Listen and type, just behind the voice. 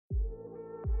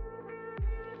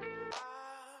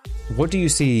What do you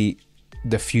see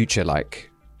the future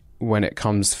like when it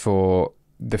comes for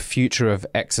the future of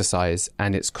exercise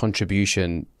and its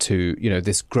contribution to, you know,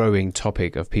 this growing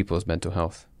topic of people's mental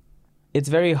health? It's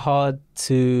very hard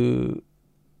to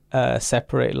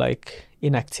separate like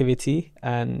inactivity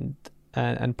and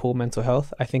poor mental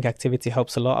health. I think activity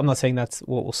helps a lot. I'm not saying that's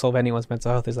what will solve anyone's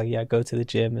mental health. Is like, yeah, go to the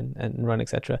gym and run,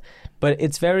 etc. But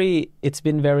it's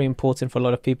been very important for a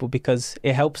lot of people because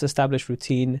it helps establish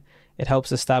routine. It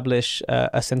helps establish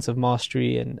a sense of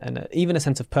mastery and even a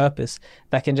sense of purpose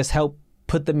that can just help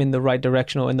put them in the right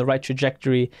direction or in the right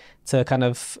trajectory to kind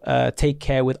of take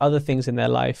care with other things in their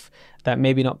life that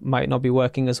might not be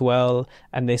working as well,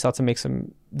 and they start to make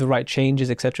the right changes,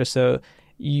 etc. So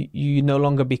you no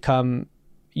longer become,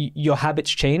 your habits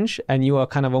change, and you are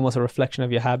kind of almost a reflection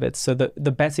of your habits. So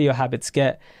the better your habits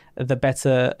get, the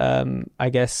better, I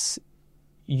guess,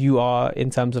 you are in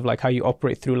terms of like how you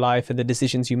operate through life and the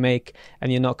decisions you make,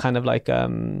 and you're not kind of like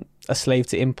a slave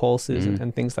to impulses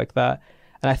and things like that.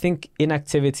 And I think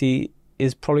inactivity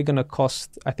is probably going to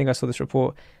cost, I think I saw this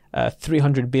report,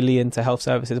 300 billion to health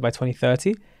services by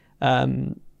 2030.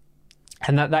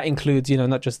 And that includes, you know,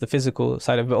 not just the physical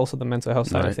side of it, but also the mental health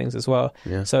side of things as well.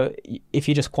 Yeah. So if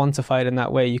you just quantify it in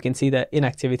that way, you can see that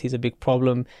inactivity is a big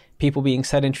problem. People being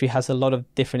sedentary has a lot of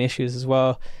different issues as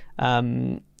well.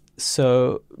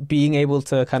 So being able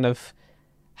to kind of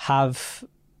have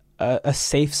a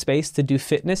safe space to do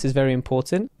fitness is very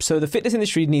important. So the fitness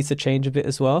industry needs to change a bit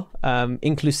as well.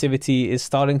 Inclusivity is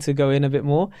starting to go in a bit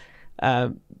more.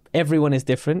 Everyone is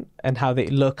different, and how they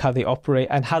look, how they operate,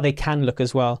 and how they can look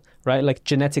as well, right? Like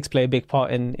genetics play a big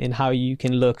part in how you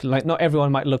can look. Like not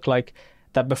everyone might look like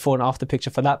that before and after picture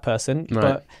for that person,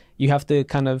 but you have to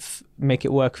kind of make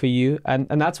it work for you. And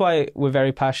that's why we're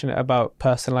very passionate about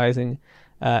personalizing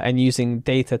and using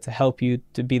data to help you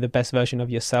to be the best version of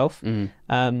yourself.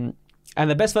 And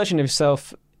the best version of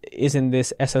yourself isn't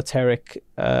this esoteric,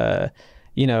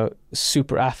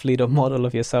 super athlete or model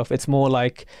of yourself. It's more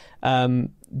like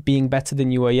being better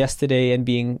than you were yesterday and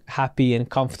being happy and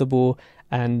comfortable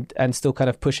and still kind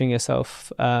of pushing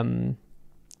yourself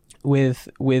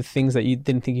with things that you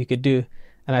didn't think you could do.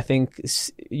 And I think,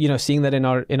 you know, seeing that in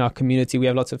our community, we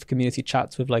have lots of community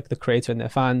chats with like the creator and their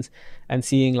fans, and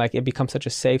seeing like it becomes such a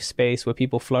safe space where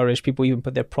people flourish, people even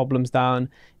put their problems down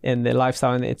in their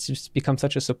lifestyle, and it's just become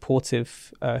such a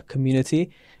supportive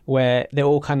community where they're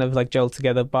all kind of like gelled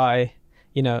together by,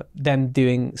 you know, them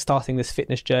starting this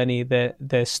fitness journey,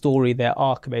 their story, their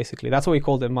arc, basically. That's what we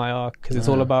called it, My Arc, because it's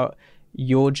all about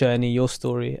your journey, your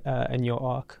story, and your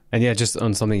arc. And yeah, just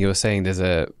on something you were saying, there's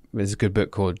a good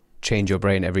book called Change Your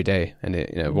Brain Every Day, and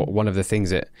it, you know, one of the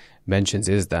things it mentions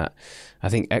is that I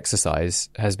think exercise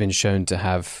has been shown to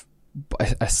have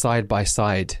a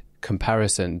side-by-side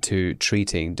comparison to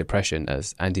treating depression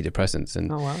as antidepressants. And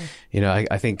you know,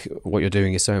 I think what you're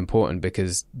doing is so important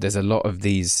because there's a lot of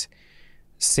these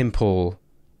simple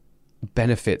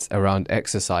benefits around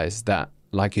exercise that,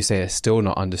 like you say, are still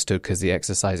not understood because the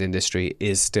exercise industry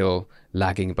is still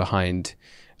lagging behind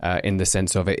in the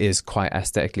sense of it is quite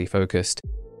aesthetically focused.